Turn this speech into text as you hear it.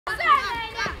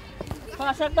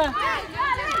Pasaka.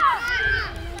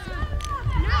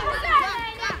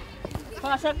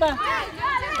 Pasaka.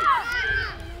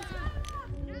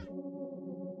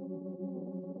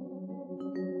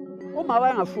 Uma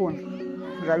wayengafuni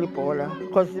udlala ibhola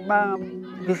because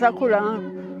ngisakhula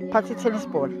ngiphatha i-tennis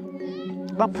ball.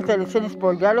 Bangiphathele i-tennis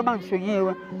ball njalo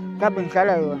mangishunyiwe ngabe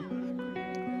ngidlala yona.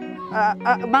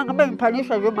 Mangabe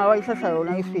ngiphanisha nje uma wayisasa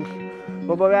yona ifihla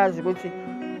ngoba uyazi ukuthi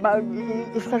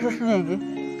isikhathi esiningi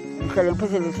ngihlale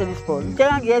ngiphethe le-tennis ball. Into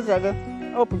engangiyenza-ke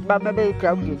obhuti bami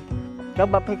bebeyigrawundini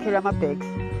ngangibaphekhela ama-bags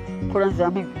khona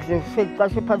zami ngizofike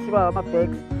ngiqashe phansi kwawo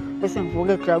ama-bags bese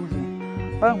ngivuka egrawundini.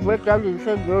 Bangivuka egrawundini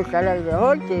sengiyodlala the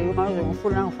whole day uma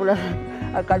ngifuna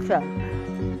akathana.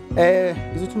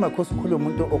 Ngizothi uMakhosi ukhulu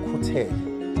umuntu okhuthele.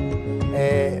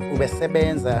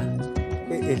 Ubesebenza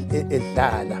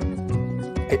edlala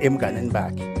emnganeni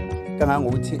bakhe.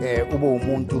 Kangangokuthi ube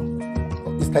umuntu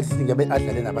isikhathi esiningi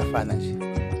adlale nabafana nje.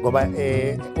 Ngoba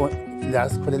la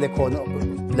sikhulele khona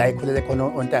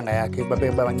ontanga yakhe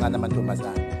babancane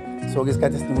amantombazana. So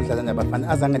isikhathi esiningi udlala nabafana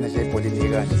azange nje ebholini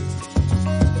kanje.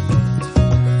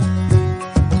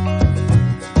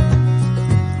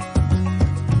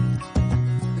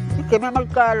 Igame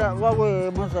amaqala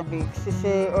kwakuyiMozambique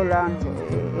sise-Orlando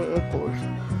eGoli.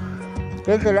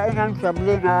 Ngendlela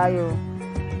engangijabule ngayo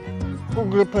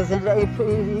ukurepresenta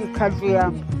i-country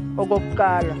yami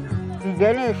okokuqala.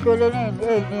 Ngingena ey'hlelweni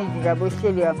ey'ningi labo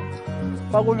e-stadium.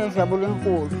 Kwakunenjabulo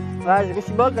enkulu. Ngazi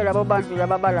ukuthi bonke labo bantu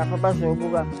laba balapha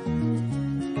bazobuka.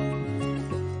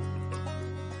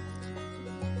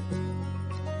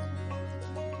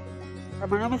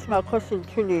 My name is Makhosi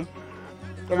Luthuli,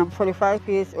 and I'm 45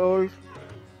 years old,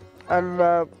 and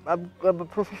I'm a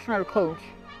professional coach.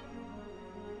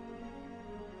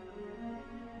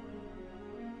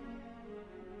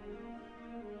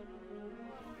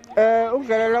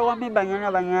 Ukudlalela kwami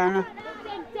Banyana Banyana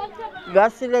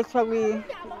ngaselethwa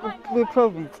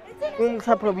kwi-province,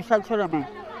 kwi-inter-provincial tournament.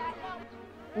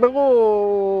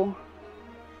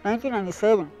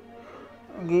 Beku-1997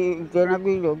 ngingena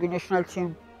kwi-national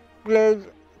team. Played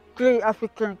 3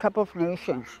 African Cup of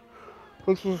Nations,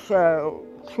 which is 2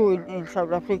 in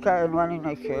South Africa and 1 in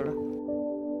Nigeria.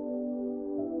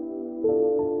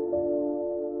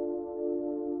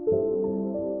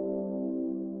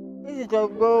 Izinto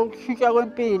zokushintsha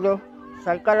kwempilo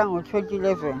zaqala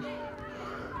ngo-2011.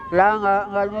 La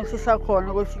nganothisa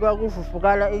khona ukuthi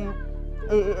kwakuvuvukala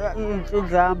iy'nsini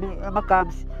zami,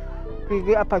 ama-gums,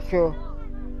 kwi-upper jaw,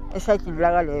 esayidini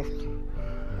laka-left.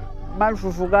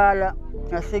 Malivuvukala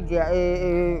ngase ngiya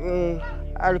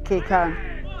e-Alkekhan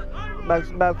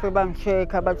bafike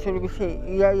bangi-check-a bathola ukuthi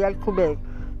iyaqhubeka.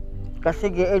 Ngase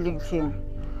ngiya e-Ellington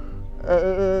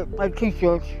e-King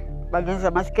George bangenza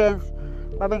ama-scans,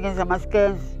 babengenza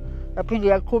ama-scans yaphinde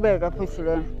yaqhubeka futhi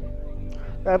lena.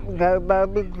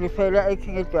 Babengirifela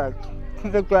e-King Edward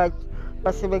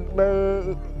base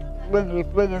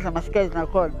bengenza ama-scans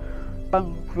nakhona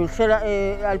bangidlulisela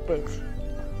e-Albert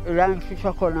la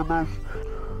ngishishwa khona manje.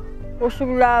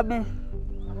 Usuku lami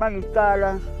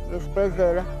mangiqala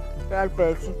ngesibhedlela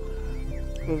e-Albert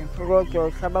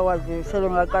ngifika sabakwazi sele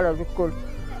ngaqala nje ukugula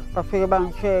bafike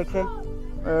bangi-check-e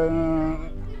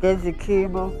ngenza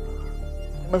ikhimo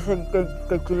bese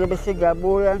ngiqedile bese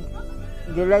ngiyabuya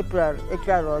nge-library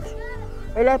eClarot.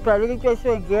 E-library into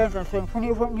esuke ngiyenza so ngifuna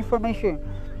i-information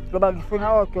ngoba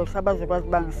ngifuna odokotela abazokwazi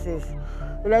bangisiza.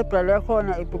 I-library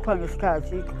yakhona ibhukhwa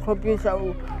ngesikhathi, ikhompyutha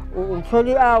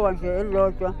uthola i-hour nje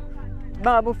elilodwa.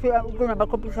 Mangabe ufika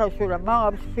kunamakhompyutha ashula,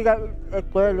 mangabe ufika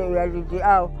egcwele uyalinda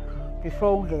i-hour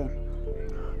before ungene.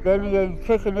 Then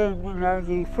ngi-check-e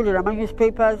ngifule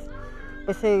nama-newspapers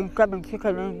bese mhlawumbe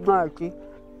ngi-check-a ney'ncwadi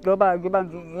ngoba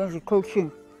ngenza i-coaching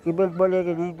ngibe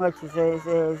ngiboleke ney'ncwadi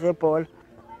zebhola.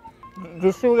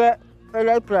 Ngisuke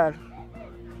e-library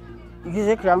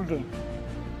ngize egrawundini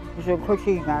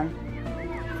ngizocoacha iy'ngane.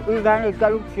 Iy'ngane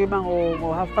iqala ukujima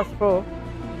ngo-4:30.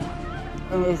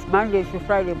 It's Monday to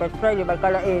Friday, but Friday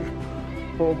baqala early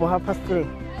ngo-3:30.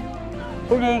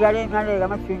 Kuney'ngane ey'ncane-ke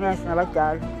ama-juniors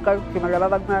nabadala. Iqala ukujima laba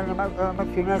abancane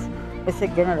ama-juniors bese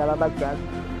kungena laba abadala.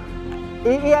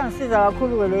 Iyangisiza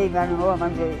kakhulu-ke ley'ngane ngoba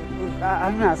manje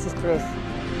anginaso i-stress.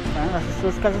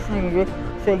 Isikhathi esiningi nje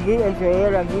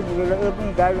sengiyi-enjoyela ngiyibukela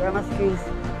iy'ngane ama-skills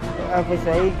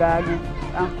avezwa iy'ngane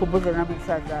angikhumbuza nami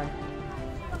ngisadlala.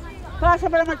 Passa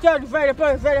pela Matheus, velho,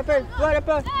 pô, velho, pô, velho,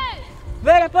 pô.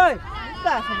 Velho, pô.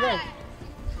 Passa, velho.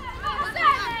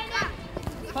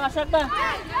 Passa, pô.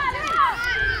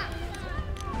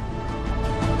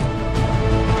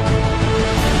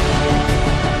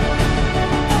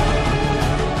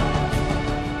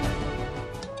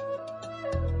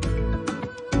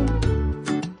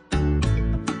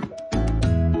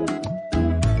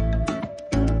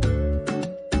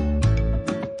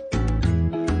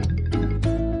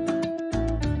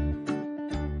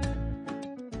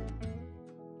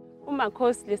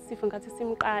 uMakhosi lesifo ngathi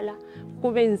simqala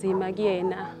kube nzima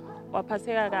kuyena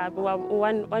waphatheka kabi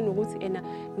wanokuthi ena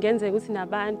ngenzeka ukuthi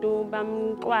nabantu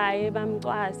bamqwaye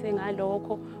bamcwase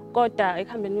ngalokho kodwa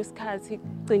ekuhambeni kwesikhathi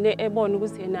gcine ebona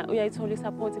ukuthi yena uyayithola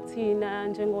isupport kuthina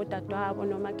njengodadewabo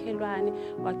nomakhelwane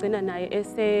wagcina naye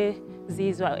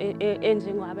esezizwa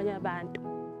enjengabanye abantu.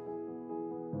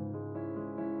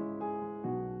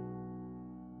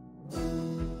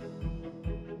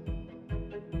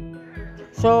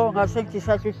 So ngase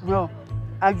ngisathi ukuthi no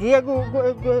angiye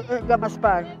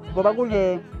kamasipala ngoba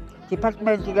kune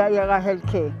department ka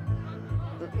healthcare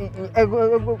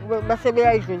base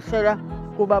beyayidlulisela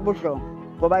kubaba uDlongo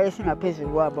ngoba esingaphezulu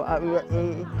kwabo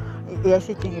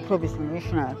iyasidinga i-province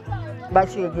national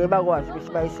bathi ngeke bakwazi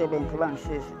ukuthi bayisebenze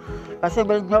bangisize base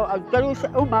no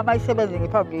akucela umama ayisebenze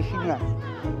nge-foundation yakhe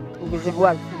ukuze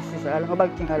ngikwazi ukusizakala ngoba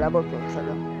kudinga labo doctor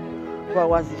la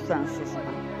bakwazi ukungisiza.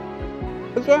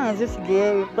 Ngenza ukuthi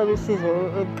ngiye ucela usizo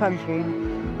emkhandlwini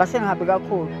base ngihambe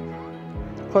kakhulu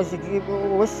because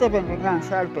wesi-7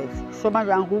 ngangisalibhet so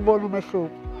manje angikubona umehluko.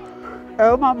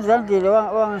 Umama Zandile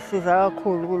wangisiza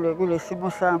kakhulu kule simo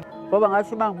sami ngoba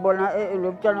ngathi mangibona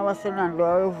lo mntwana wasenandi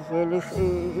wayevuvela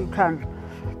ikhanda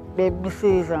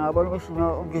bemsiza ngabona ukuthi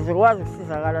no ngizokwazi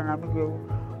ukusizakala nami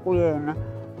kuyena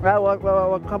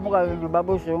waqhamuka-ke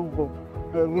nobaba uZungu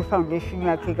kwi-foundation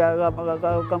yakhe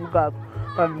kamkakho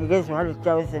banginikeza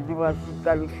 100,000 ukwazi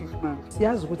ukuqala i-treatment.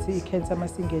 Siyazi ukuthi i-cancer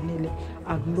masingenile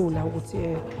akulula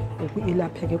ukuthi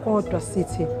ilapheke kodwa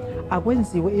sithi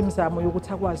akwenziwe imizamo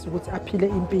yokuthi akwazi ukuthi aphile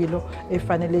impilo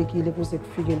efanelekile kuze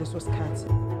kufike leso sikhathi.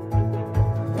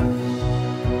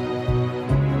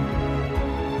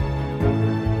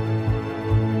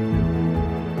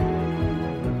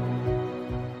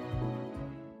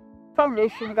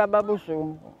 Foundation kababa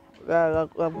uZungu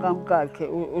kamkakhe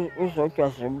uZodwa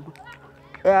Zungu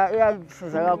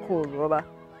iyangisiza kakhulu ngoba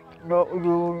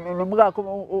nomkakho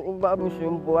ubaba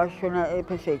uZungu washona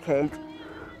ephethwe i-cancer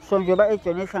so njengoba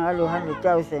ejonisa ngalo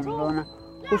 100,000 lona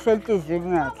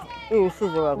kusenhliziyweni yakhe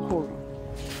iwusizo kakhulu.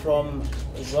 From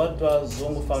Zodwa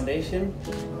Zungu Foundation,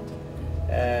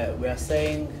 we are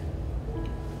saying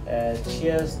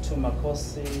cheers to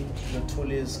Makhosi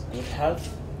Luthuli's good health,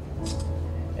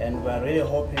 and we are really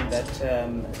hoping that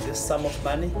this sum of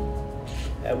money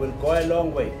will go a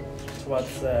long way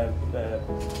towards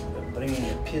bringing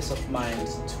a peace of mind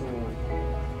to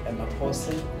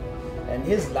Makhosi and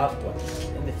his loved ones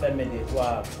in the family who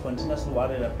are continuously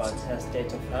worried about her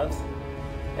state of health.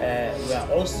 We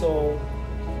are also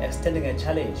extending a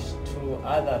challenge to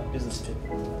other business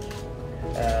people,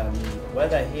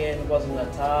 whether here in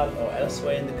KwaZulu-Natal or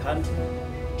elsewhere in the country.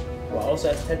 We are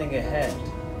also extending a hand,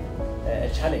 a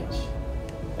challenge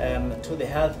to the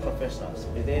health professionals,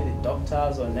 be they the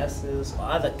doctors or nurses or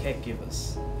other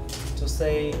caregivers, to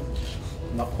say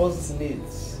Makhosi's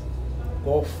needs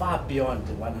go far beyond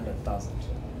the 100,000.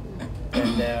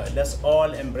 And let's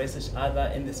all embrace each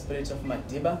other in the spirit of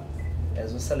Madiba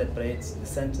as we celebrate the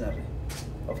centenary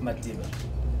of Madiba.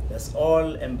 Let's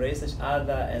all embrace each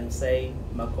other and say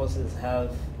Makhosi's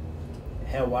health,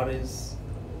 her worries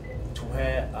to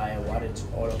her are a worry to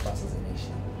all of us as a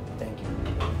nation. Thank you.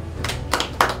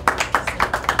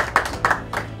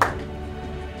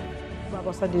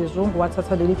 Baba Sandile Zungu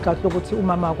wathatha leli gaxa lokuthi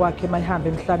umama wakhe mayihambe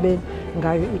emhlabeni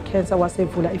ngayo i-cancer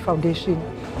wasevula i-foundation.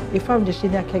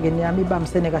 I-foundation yakhe ke nami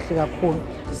ibambisene kahle kakhulu.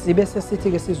 Sibe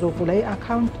sesithi ke sizovula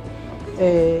i-account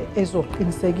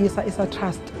ezoqinisekisa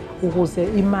isa-trust ukuze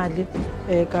imali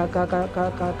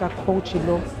ka-coach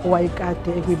lo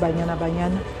owayekade ekwiBanyana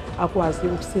Banyana akwazi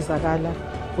ukusizakala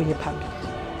kuye phambili.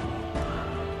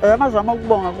 Amazama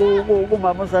ukubonga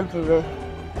kumama Zandile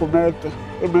Gumede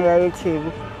emeya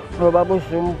eThekwini nobaba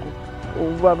uZungu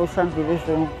ubaba Sandile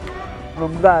Zungu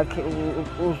nomkakhe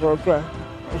uZodwa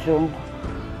Zungu.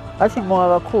 Athi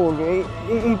ngibonga kakhulu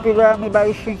impilo yami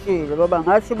bayishintshile ngoba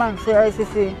ngathi mangisiya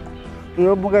ICC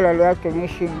ngiyobukela leya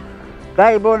donation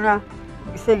ngayibona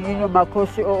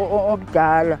senginoMakhosi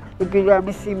omdala impilo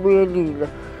yami isibuyelile.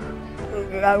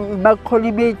 Makukhona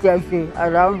imedia nje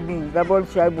around me ngabona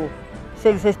ukuthi hayibo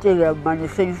sengisestadium manje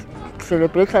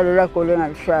sengiselebrate lela goli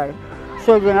engalishaya.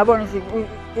 So nje ngabona ukuthi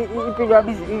impilo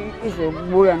yami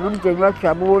izobuya nomndeni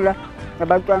wajabula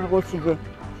nabantwana ukuthi nje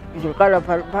ngizoqala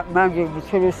manje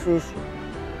ngithole usizo.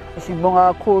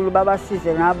 Sibonga kakhulu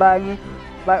babasize nabanye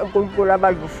uNkulunkulu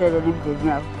abadlulisele nemndeni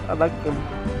yabo abagcina.